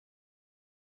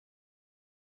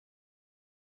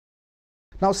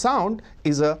Now sound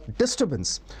is a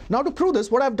disturbance. Now to prove this,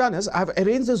 what I've done is I've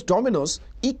arranged these dominoes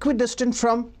equidistant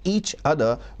from each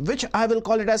other, which I will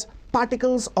call it as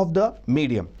particles of the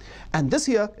medium. And this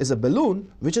here is a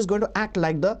balloon which is going to act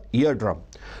like the eardrum.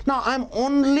 Now I'm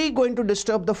only going to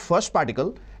disturb the first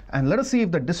particle, and let us see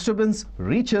if the disturbance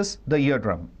reaches the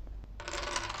eardrum.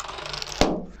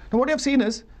 Now what you have seen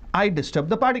is I disturb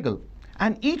the particle,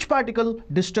 and each particle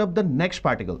disturbs the next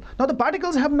particle. Now the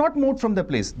particles have not moved from their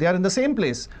place. They are in the same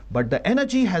place, but the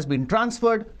energy has been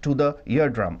transferred to the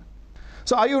eardrum.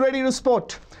 So are you ready to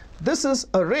sport? This is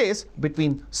a race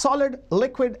between solid,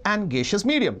 liquid and gaseous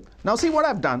medium. Now see what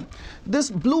I've done.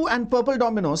 This blue and purple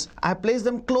dominoes, I place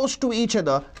them close to each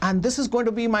other, and this is going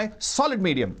to be my solid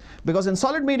medium, because in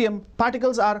solid medium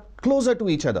particles are closer to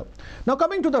each other. Now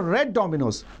coming to the red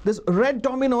dominoes, this red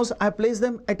dominoes, I place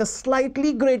them at a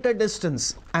slightly greater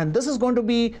distance, and this is going to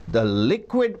be the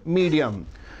liquid medium.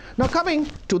 Now coming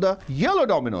to the yellow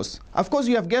dominoes, of course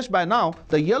you have guessed by now,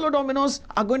 the yellow dominoes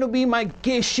are going to be my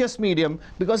gaseous medium,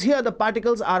 because here the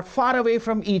particles are far away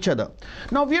from each other.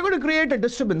 Now we are going to create a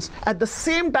disturbance at the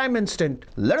same time instant.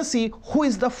 Let us see who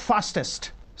is the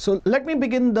fastest. So let me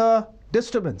begin the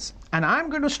disturbance, and I'm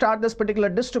going to start this particular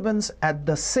disturbance at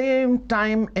the same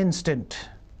time instant.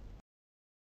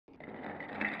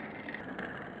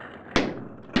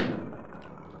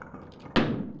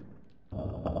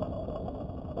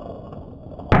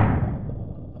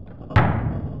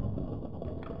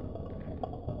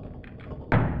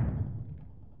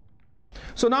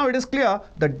 So now it is clear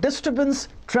the disturbance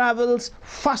travels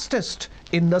fastest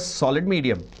in the solid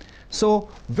medium. So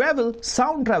where will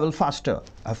sound travel faster?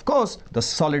 Of course, the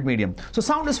solid medium. So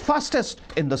sound is fastest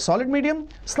in the solid medium,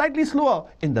 slightly slower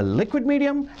in the liquid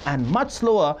medium, and much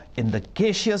slower in the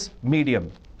gaseous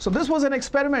medium. So this was an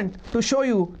experiment to show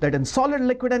you that in solid,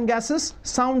 liquid and gases,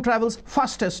 sound travels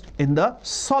fastest in the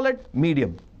solid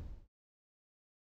medium.